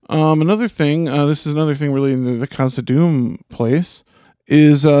Another thing, this is another thing relating to the Khazad-dûm place,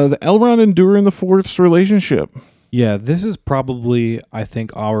 is the Elrond and Durin the Fourth's relationship. Yeah, this is probably, I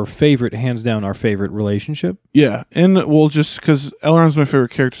think, hands down, our favorite relationship. Yeah, and well, just because Elrond's my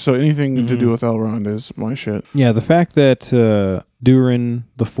favorite character, so anything to do with Elrond is my shit. Yeah, the fact that Durin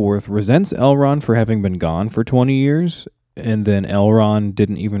the Fourth resents Elrond for having been gone for 20 years, and then Elrond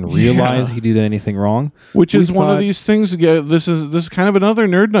didn't even realize he did anything wrong. Which is one of these things. This is kind of another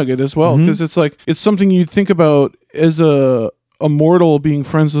nerd nugget as well, because it's like it's something you'd think about as a mortal being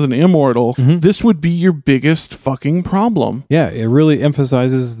friends with an immortal. This would be your biggest fucking problem. Yeah, it really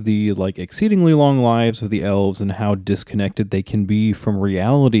emphasizes the exceedingly long lives of the elves and how disconnected they can be from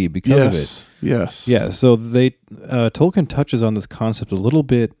reality because of it. Yes. Yeah, so Tolkien touches on this concept a little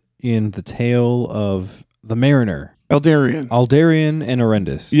bit in the tale of the Mariner. Aldarion and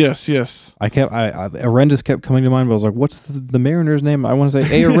Arendis. Yes. Arendis kept coming to mind, but I was like, what's the Mariner's name? I want to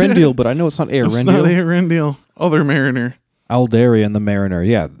say Eärendil, but I know it's not Eärendil. It's not Eärendil. Other Mariner. Aldarion the Mariner.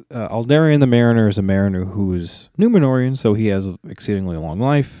 Yeah, Aldarion the Mariner is a mariner who is Númenorian, so he has an exceedingly long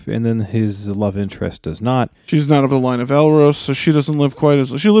life, and then his love interest does not. She's not of the line of Elros, so she doesn't live quite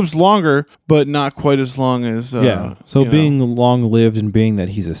as... She lives longer, but not quite as long as... So being long-lived and being that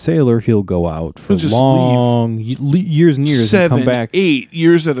he's a sailor, he'll go out for long years and years 7, and come back. 8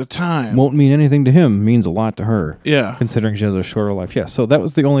 years at a time. Won't mean anything to him. Means a lot to her. Yeah. Considering she has a shorter life. Yeah, so that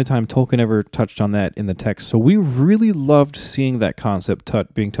was the only time Tolkien ever touched on that in the text. So we really loved seeing that concept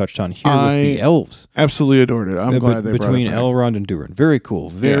being touched on here with the elves. Absolutely adored it. I'm glad they between brought it back. Elrond and Durin. Very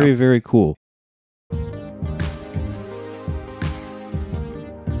cool. Very cool.